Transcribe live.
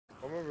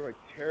I'm having like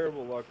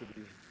terrible luck with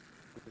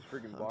this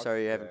freaking box. I'm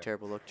sorry you're having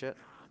terrible luck, Jet.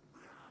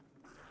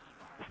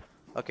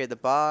 Okay, the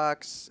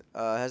box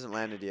hasn't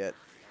landed yet.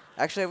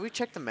 Actually, have we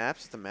checked the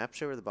maps? Does the map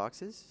show where the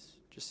box is?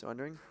 Just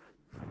wondering.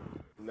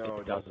 No,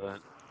 it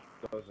doesn't.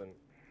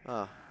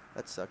 Oh,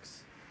 that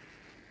sucks.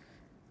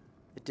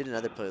 It did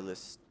another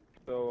playlist.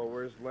 So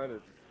where's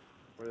landed?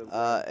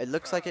 It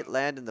looks like it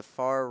landed in the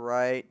far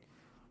right.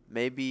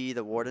 Maybe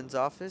the warden's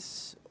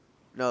office?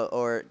 No,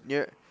 or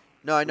near...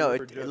 No, I know.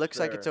 It looks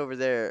like it's over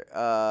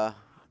there.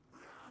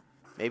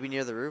 Maybe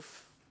near the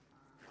roof?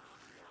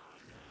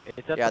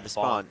 It's at Yeah, the the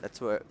spawn.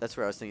 That's where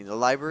I was thinking. The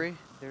library?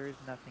 There is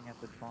nothing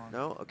at the spawn.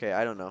 No? Okay,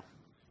 I don't know.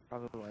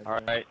 Probably the library.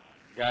 Alright,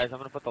 guys, I'm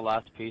gonna put the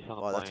last piece on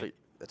the Well, plane.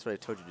 that's what I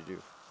told you to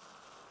do.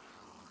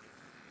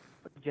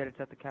 Jet, it's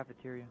at the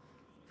cafeteria.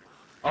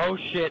 Oh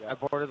shit, I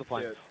boarded the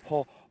plane.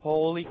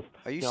 Holy...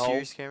 Are you no.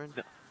 serious, Cameron?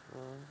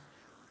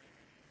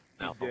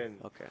 No.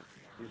 Okay.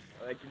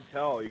 I can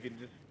tell. You can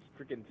just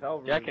freaking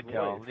tell. Yeah, I can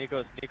tell.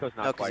 Nico's not no,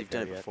 because quite you've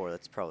done it yet. before.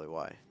 That's probably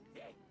why.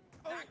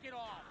 Knock it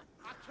off.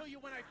 I'll kill you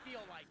when I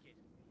feel like it.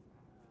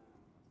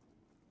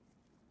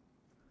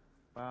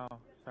 Wow,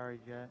 sorry,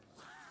 Jet.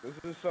 This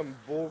is some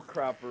bull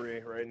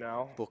crappery right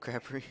now. Bull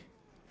crappery.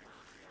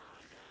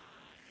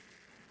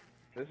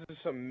 This is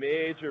some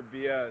major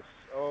BS.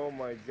 Oh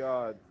my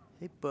god.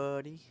 Hey,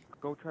 buddy.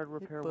 Go try to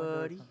repair a window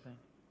or something.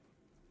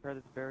 Repair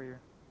this barrier.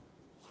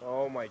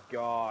 Oh my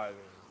god.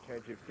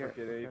 Can't you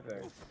freaking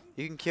anything?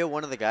 You can kill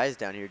one of the guys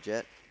down here,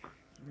 Jet.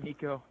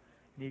 Nico,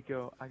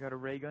 I got a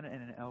ray gun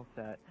and an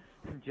LSAT.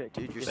 Jet,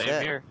 Dude, you're Same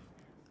set. here.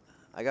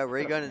 I got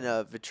ray gun and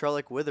a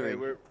vitrolic withering.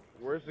 Hey,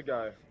 where's the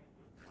guy?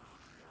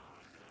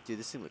 Dude,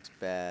 this thing looks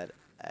bad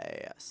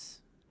ass.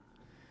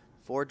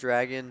 4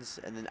 dragons,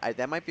 and then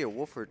that might be a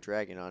wolf or a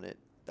dragon on it.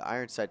 The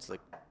iron sights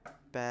look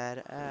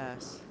bad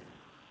ass.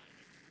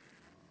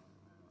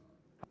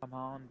 Come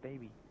on,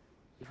 baby.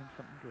 Give him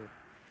something good.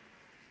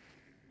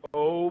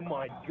 Oh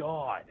my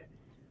god.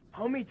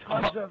 How many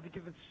times do I have to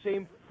give it the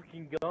same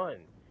freaking gun?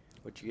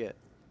 What'd you get?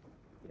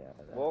 Yeah.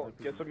 Well,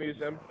 guess I'm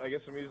using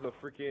the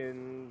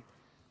freaking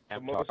the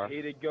most MTAR.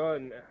 hated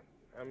gun.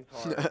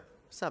 MTAR.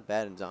 It's not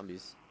bad in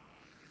zombies.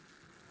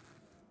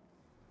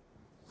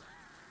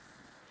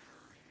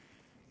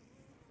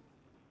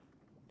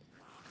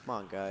 Come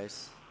on,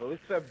 guys. Well, at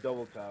least I have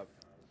double tap.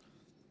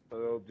 So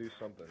it'll do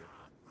something.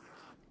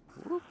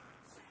 Whoop.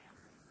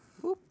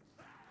 Whoop.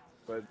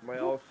 But my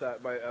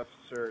LSAT, my F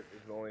cert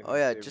is the only thing. Oh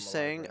yeah, saving just my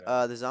saying, life right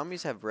now. the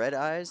zombies have red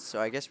eyes,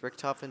 so I guess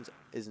Richtofen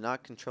is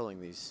not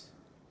controlling these.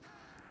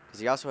 Because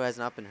he also has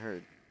not been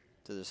heard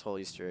to this whole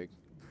Easter egg.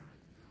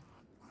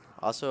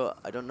 Also,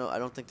 I don't know, I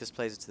don't think this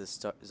plays into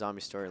the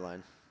zombie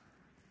storyline.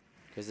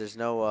 Because there's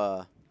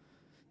no,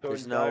 So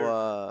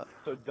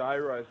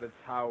Dairise, the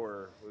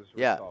tower was.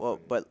 yeah,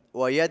 Richtofen.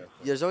 well,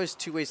 there's always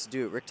 2 ways to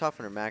do it,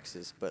 Richtofen or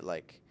Max's, but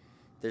like,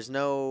 there's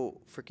no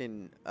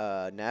freaking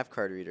nav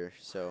card reader,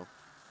 so.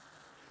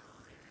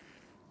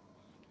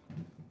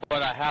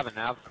 But I have a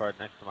nav card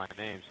next to my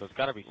name, so it's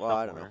gotta be somewhere. Well,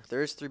 I don't know.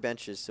 There's 3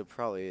 benches, so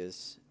probably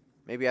is.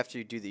 Maybe after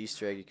you do the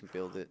Easter egg, you can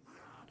build it.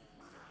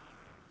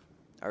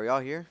 Are we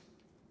all here?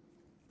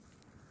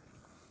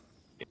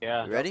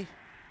 Yeah. You ready?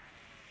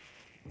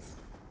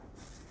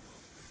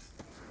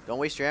 Don't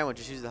waste your ammo,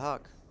 just use the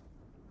hawk.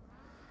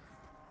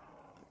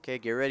 Okay,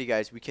 get ready,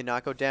 guys. We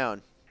cannot go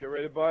down. Get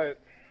ready to buy it.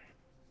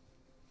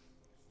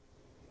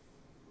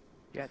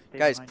 Yeah,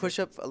 Guys, push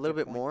up a little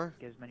bit more,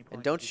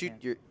 and don't shoot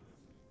your.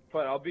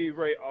 But I'll be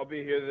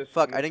here this.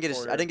 Fuck! I didn't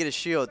get a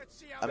shield.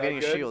 I'm getting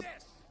a shield.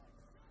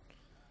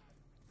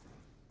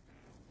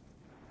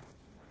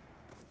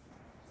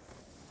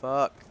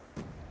 Fuck.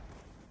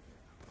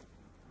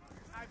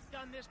 I've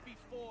done this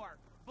before.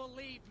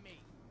 Believe me.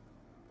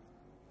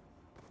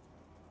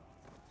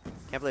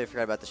 Can't believe I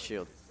forgot about the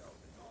shield.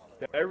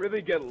 Did I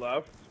really get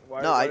left?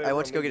 Why, No, why I did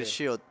went to go leave get a me?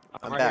 shield.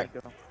 I'm right back.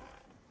 here.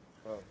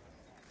 Oh. Okay,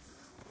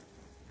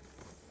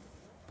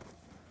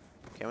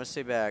 I'm gonna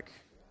stay back.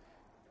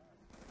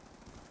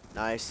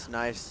 Nice,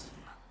 nice.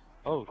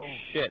 Oh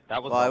shit,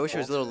 that was. Well, I wish it helpful.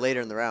 was a little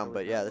later in the round,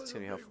 but yeah, that's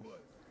gonna be helpful.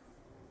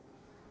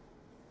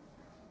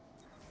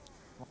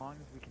 As long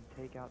as we can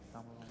take out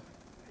some of them.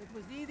 It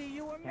was either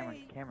you or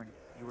me. Cameron,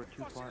 you were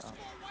too far up.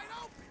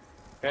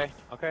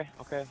 Okay,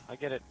 I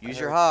get it. Use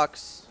your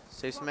hawks.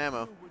 Save some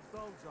ammo.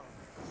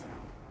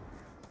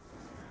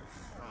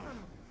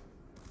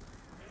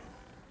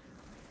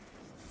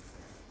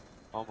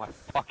 Oh my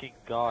fucking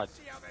god.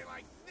 See how they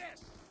like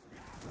this?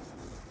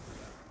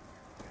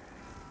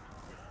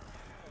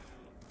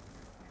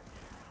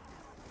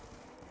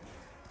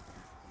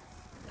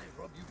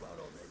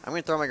 I'm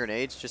gonna throw my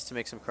grenades just to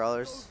make some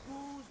crawlers.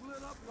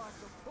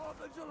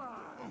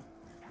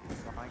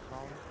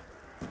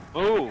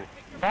 Ooh,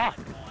 fuck!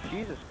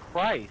 Jesus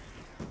Christ!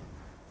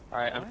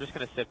 Alright, I'm just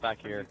gonna sit back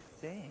here.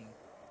 Saying?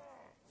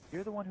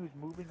 You're the one who's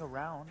moving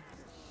around.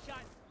 Shut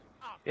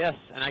up. Yes,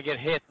 and I get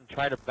hit and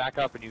try to back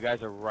up, and you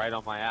guys are right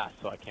on my ass,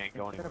 so I can't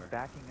go Instead anywhere. of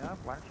backing up,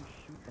 why don't you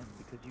shoot them?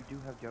 Because you do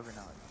have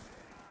Juggernaut.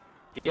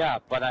 Yeah,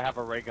 but I have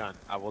a ray gun.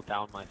 I will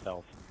down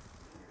myself.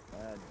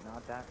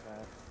 Not that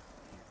fast.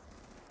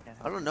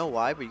 I don't know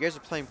why, but you guys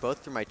are playing both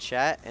through my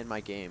chat and my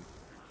game.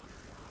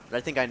 But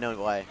I think I know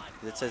why.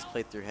 'Cause it says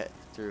play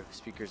through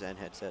speakers and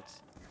headsets.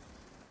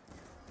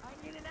 I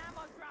need an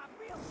ammo drop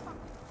real fucking.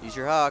 Use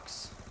your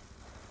hawks.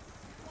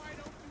 Why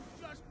don't you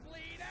just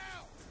bleed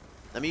out?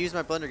 Let me use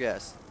my blender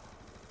gas.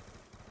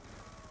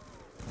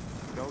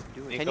 Go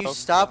do it. Can Nico, you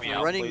stop help me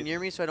out, running please. near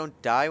me so I don't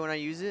die when I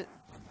use it?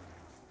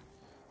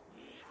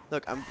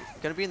 Look, I'm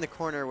gonna be in the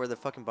corner where the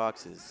fucking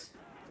box is.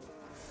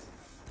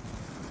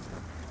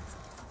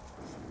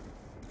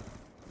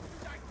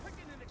 Died quick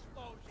in an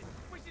explosion.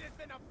 Wish it had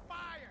been a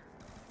fire.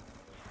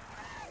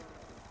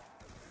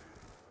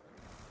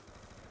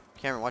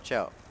 Cameron, watch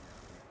out.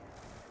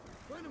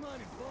 Friend of mine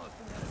in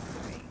Boston had a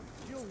saying,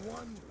 kill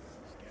one,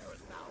 scare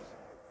 1,000.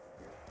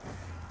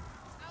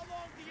 How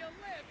long do you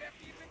live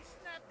after you've been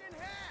snapped in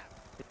half?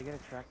 They get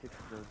attracted to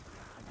the.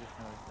 I just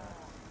noticed that.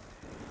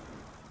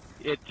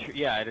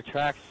 Yeah, it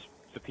attracts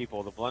the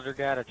people. The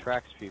Blundergat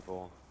attracts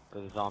people.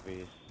 Or the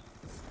zombies.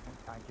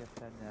 I just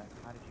said that.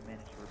 How did you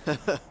manage to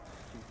repeat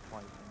two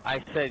twice?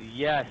 I said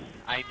yes,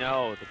 I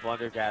know. The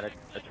Blundergat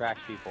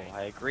attracts people.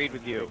 I agreed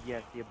with you.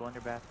 Yes, the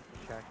blunderbass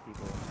attracts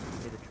people.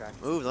 It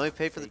attracts. Move, let me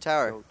pay for They the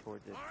tower. Go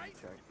towards it. It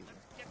attracts people.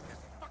 Get this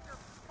fucker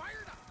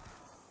fired up.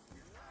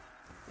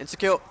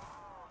 Insta-kill.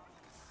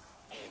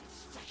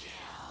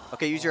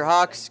 Okay, use your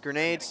hawks,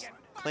 grenades,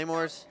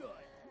 claymores.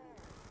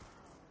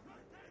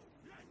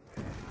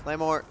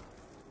 Claymore.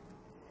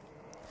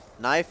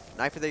 Knife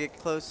if they get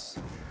close.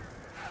 I like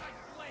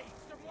blades.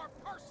 They're more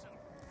personal.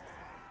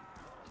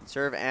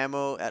 Conserve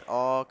ammo at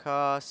all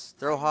costs.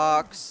 Throw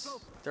hawks.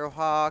 Throw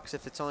hawks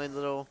if it's only a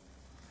little.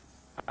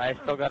 I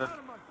still got a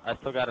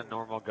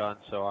normal gun,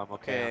 so I'm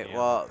okay. Okay,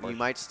 well, you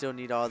might still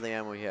need all the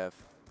ammo you have.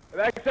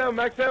 Max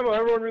ammo,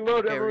 everyone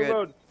reload, Okay, we're everyone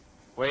good.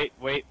 reload.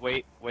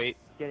 Wait.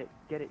 Get it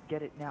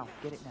now.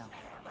 Get it now.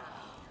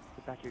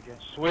 Get back here, Jess.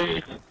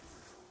 Sweet.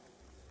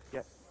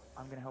 Yep,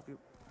 I'm gonna help you.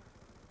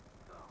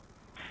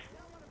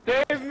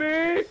 Save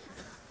me!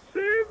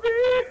 Save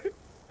me!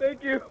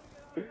 Thank you.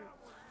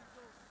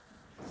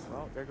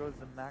 Well, there goes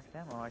the max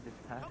ammo I just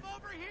had. Come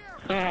over here,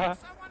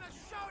 Max. I want to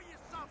show you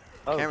something.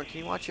 Oh, Cameron, can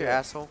you watch your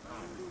asshole? What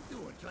are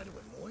you doing? Trying to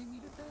annoy me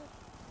to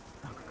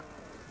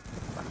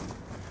death?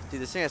 Dude,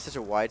 this thing has such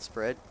a wide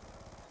spread.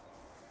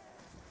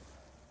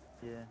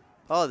 Yeah.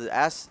 Oh, the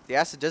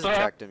acid does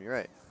attract him. You're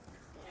right.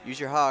 Use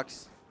your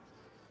hawks.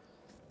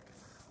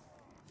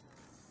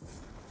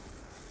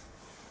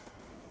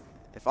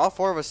 If all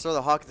four of us throw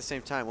the hawk at the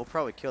same time, we'll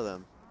probably kill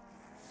them.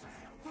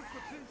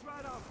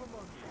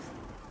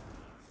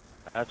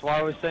 That's why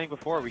I was saying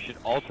before we should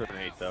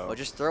alternate though. Well,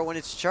 just throw it when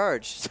it's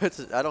charged.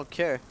 I don't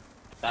care.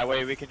 That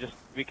way we can just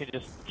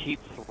keep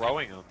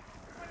throwing them. Want to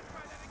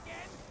try that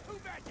again? Too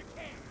bad you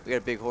can't. We got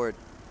a big horde.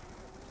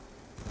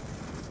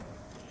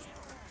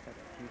 That's a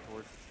huge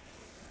horde.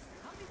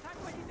 How many times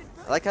do I need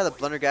this I like how the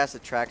blunder gas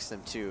attracts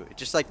them too. It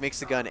just like makes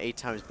the gun 8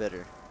 times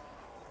better.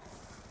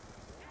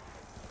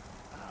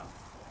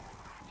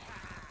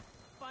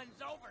 Fun's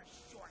over,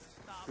 short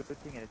stuff. Good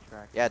thing it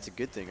attracts. Yeah, it's a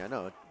good thing. I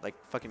know. It like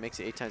fucking makes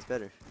it 8 times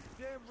better.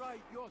 Damn right,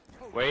 you're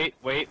toast. Wait.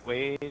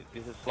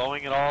 Is it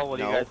slowing at all? What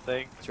do you No. guys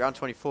think? It's round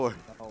 24.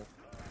 Oh,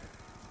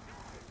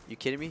 You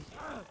kidding me?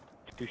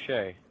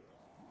 Touche.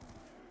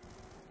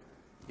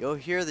 You'll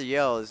hear the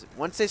yells.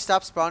 Once they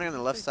stop spawning on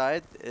the left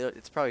side,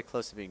 it's probably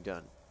close to being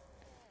done.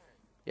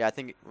 Yeah, I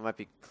think it might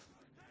be.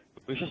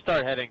 We should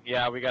start heading.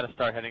 Yeah, we gotta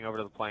start heading over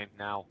to the plane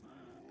now.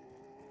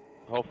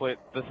 Hopefully,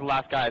 this is the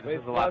last guy. This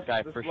is the last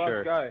guy this for last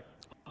sure. Guy.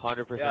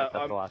 100%. Yeah,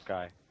 That's the last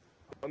guy.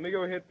 Let me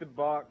go hit the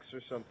box or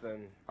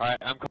something. All right,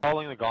 I'm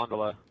calling the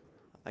gondola.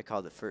 I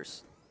called it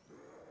first.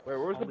 Wait,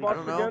 where's the Holy- I box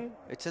don't know. again?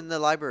 It's in the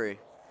library or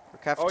Oh yeah,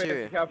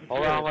 cafeteria. it's the cafeteria.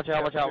 Hold on, watch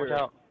out.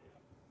 Cafeteria.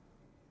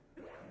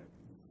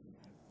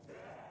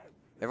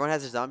 Everyone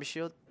has a zombie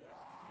shield.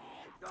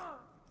 Yeah.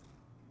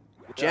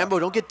 Jambo,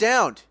 don't get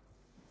downed.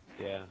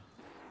 Yeah.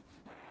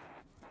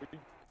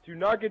 Do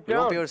not get We down.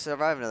 won't be able to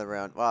survive another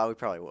round. Well, we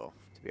probably will,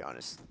 to be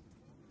honest.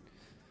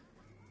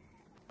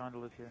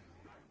 gondola's here.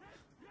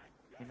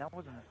 I mean, that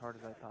wasn't as hard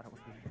as I thought it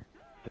would be.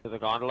 To the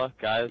gondola,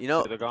 guys. You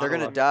know, to the they're gondola.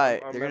 gonna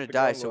die. I'm They're at gonna the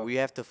die, so gondola. we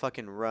have to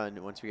fucking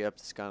run once we get up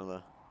to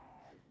Scanla.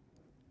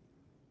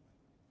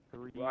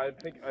 3. Well, I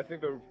think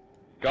the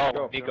Go,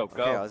 Go. Nico,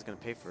 go. Okay, I was gonna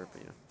pay for it,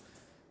 but you know,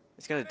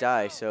 it's gonna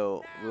die,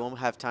 so we won't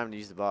have time to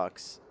use the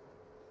box.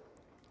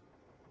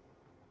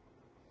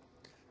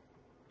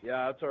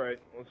 yeah, that's all right.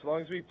 As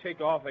long as we take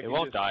off, I It can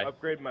won't just die.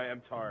 upgrade my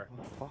MTAR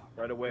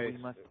right away. We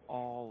must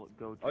all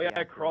go to Oh yeah, the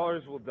after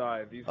crawlers will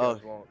die. These Oh.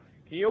 guys won't.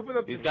 Can you open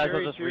up These the guys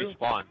cherry will just too?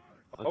 respawn.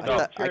 Let's Open go.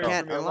 up I cherry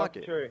can't for me, unlock the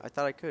it. cherry. I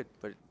thought I could,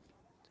 but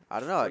I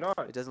don't know. Why not?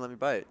 It doesn't let me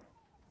buy it.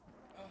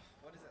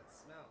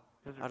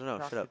 There's I don't know,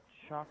 shock shut up.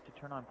 Shock to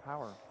turn on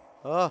power.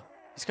 Oh,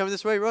 he's coming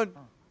this way. Run!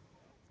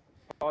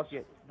 Cost,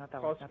 Yeah, not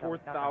that way. cost Not that way.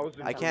 Not that way.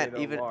 4,000. I can't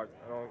even- Unlock.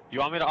 I don't. You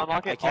want me to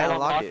unlock it? I can't I'll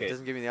unlock it. It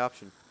doesn't give me the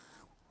option.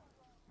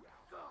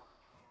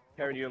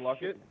 Karen, you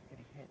unlock it?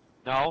 Getting hit.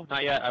 No,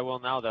 not yet. I will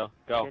now, though.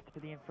 Go. Get to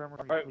the infirmary,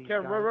 All right, please,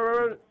 Karen,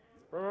 guys.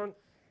 run.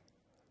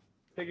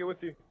 Take it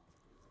with you.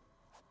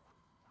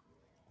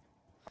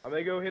 I'm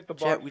gonna go hit the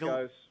Chat, box, we don't-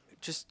 guys.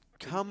 Just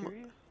Come.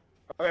 serious?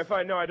 Okay,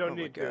 fine. No, I Oh don't my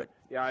need to. God.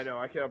 Yeah, I know.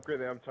 I can upgrade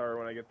the Avatar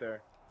when I get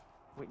there.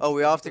 Wait, Oh, we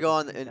Nico, all have to Nico, go the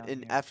on thing is down in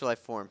here. afterlife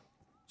form.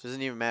 So it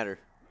doesn't even matter.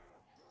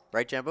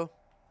 Right, Jambo?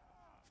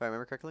 If I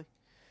remember correctly.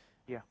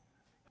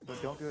 So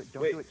don't do it.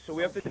 Don't Wait, do it. so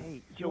we have to- Okay,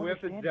 do so you we have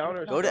to understand? down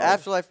Just our Go to Sorry.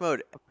 afterlife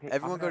mode. Okay,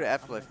 Everyone go to I'm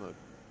afterlife gonna- mode.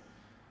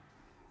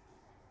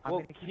 I'm Well,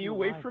 gonna keep can you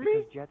wait alive for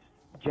me? because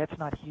Jet's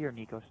not here,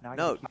 Nico. So now I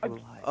No. gotta keep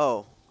you alive.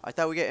 Oh, I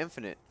thought we get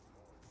infinite.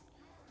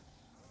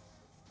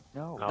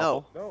 No.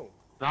 No. No.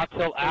 Not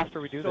till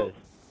after we do so- this.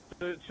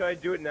 So, should I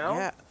do it now?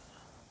 Yeah.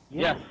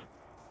 Yes.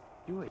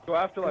 Do it. Go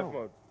afterlife Go.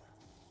 mode.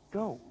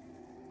 Go.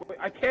 Wait,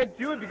 I can't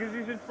do it because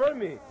he's in front of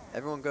me.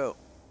 Everyone go.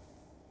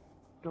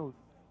 Go.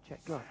 Jet.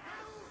 Go.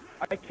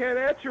 I can't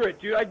answer it,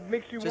 dude. It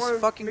makes me Just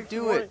want. fucking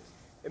do it.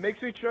 It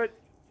makes me try.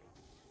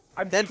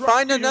 I'm Then trying,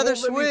 find dude, it another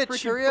won't let me switch,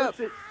 freaking hurry up.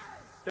 push it.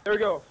 There we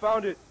go.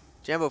 Found it.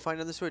 Jambo, find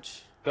another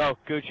switch. Go,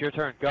 Gooch, your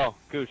turn. Go,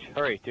 Gooch,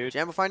 hurry, dude.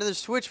 Jambo, find another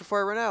switch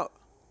before I run out.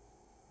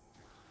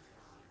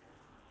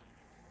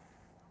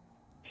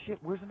 Shit.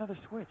 Where's another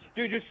switch?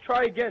 Dude, just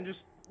try again. Just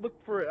look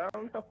for it. I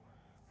don't know.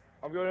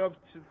 I'm going up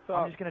to the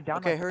top. I'm just gonna down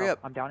Okay, myself. hurry up.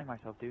 I'm downing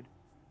myself, dude.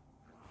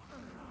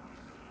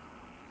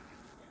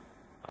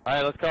 All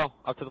right, let's go.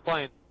 Up to the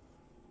plane.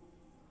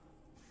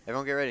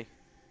 Everyone get ready.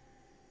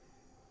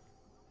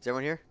 Is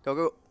everyone here? Go,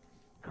 go.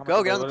 Come Go,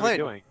 on. get on the What are we plane.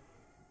 doing?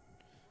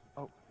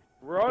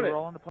 We're on We're it.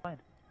 all on the plane.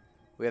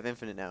 We have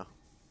infinite now.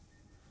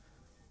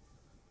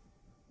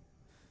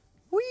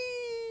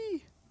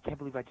 Whee! Can't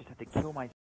believe I just had to kill myself.